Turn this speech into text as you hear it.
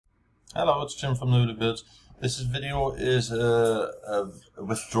Hello, it's Jim from the Early Birds. This video is a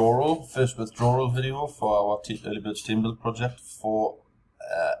first withdrawal video for our Early Birds team build project for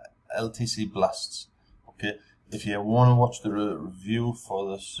LTC Blasts. Okay, if you want to watch the review for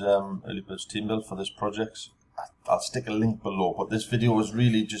this Early Birds team build for this project, I'll stick a link below. But this video is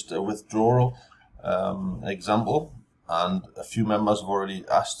really just a withdrawal example. And a few members have already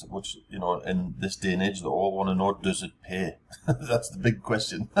asked, which, you know, in this day and age, they all want to know, does it pay? That's the big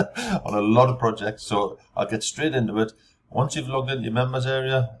question on a lot of projects. So I'll get straight into it. Once you've logged into your members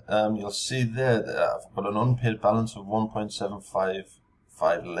area, you'll see there that I've got an unpaid balance of 1.755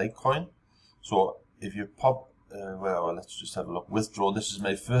 Litecoin. So if you pop, well, let's just have a look. Withdraw. This is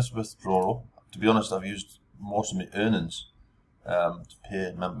my first withdrawal. To be honest, I've used most of my earnings to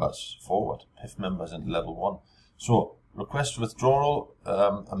pay members forward, PIF members into level 1. So request withdrawal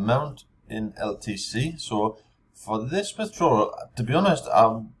amount in LTC. So for this withdrawal, to be honest, I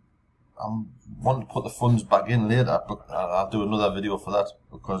want to put the funds back in later, but I'll do another video for that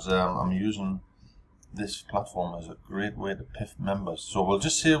because I'm using this platform as a great way to PIF members. So we'll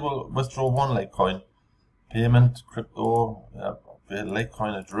just say we'll withdraw 1 Litecoin, payment, crypto,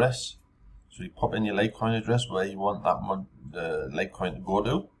 Litecoin address. So you pop in your Litecoin address where you want that Litecoin to go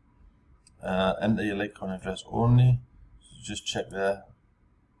to. Enter your Litecoin address only. So just check there.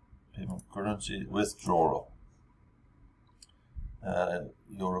 Payment currency withdrawal.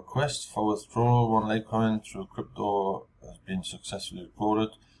 Your request for withdrawal 1 Litecoin through crypto has been successfully recorded.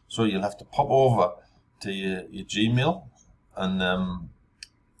 So you'll have to pop over to your Gmail and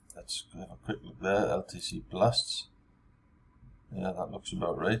let's have a quick look there. LTC Blasts. Yeah, that looks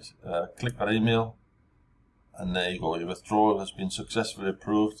about right. Click that email, and there you go. Your withdrawal has been successfully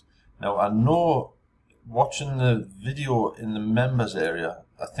approved. Now, I know watching the video in the members area,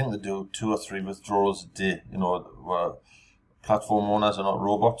 I think they do 2 or 3 withdrawals a day. You know, where platform owners are not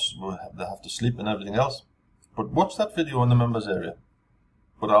robots, they have to sleep and everything else. But watch that video in the members area.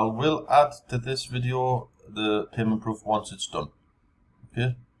 But I will add to this video the payment proof once it's done.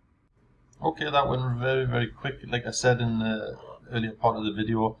 Okay? Okay, that went very, very quick. Like I said in the earlier part of the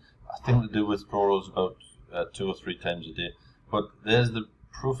video, I think they do withdrawals about 2 or 3 times a day. But there's the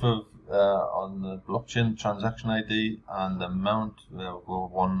proof of on the blockchain transaction ID and the amount. There we go,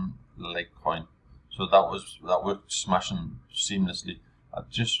 1 Litecoin. So that worked smashing seamlessly. I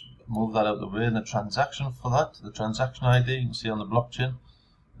just move that out of the way. And the transaction for that, the transaction ID, you can see on the blockchain.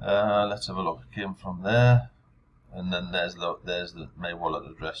 Let's have a look. It came from there, and then there's my wallet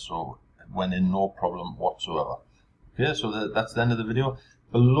address. So it went in no problem whatsoever. Okay, so that's the end of the video.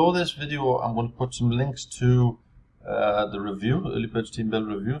 Below this video, I'm going to put some links to the review, Early Birds Team Build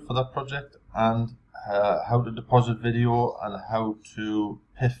review for that project, and how to deposit video and how to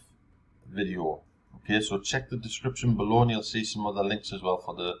PIF video. Okay, so check the description below and you'll see some other links as well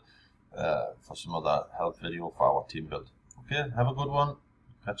for the for some other help video for our team build. Okay, have a good one.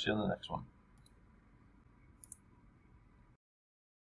 Catch you on the next one.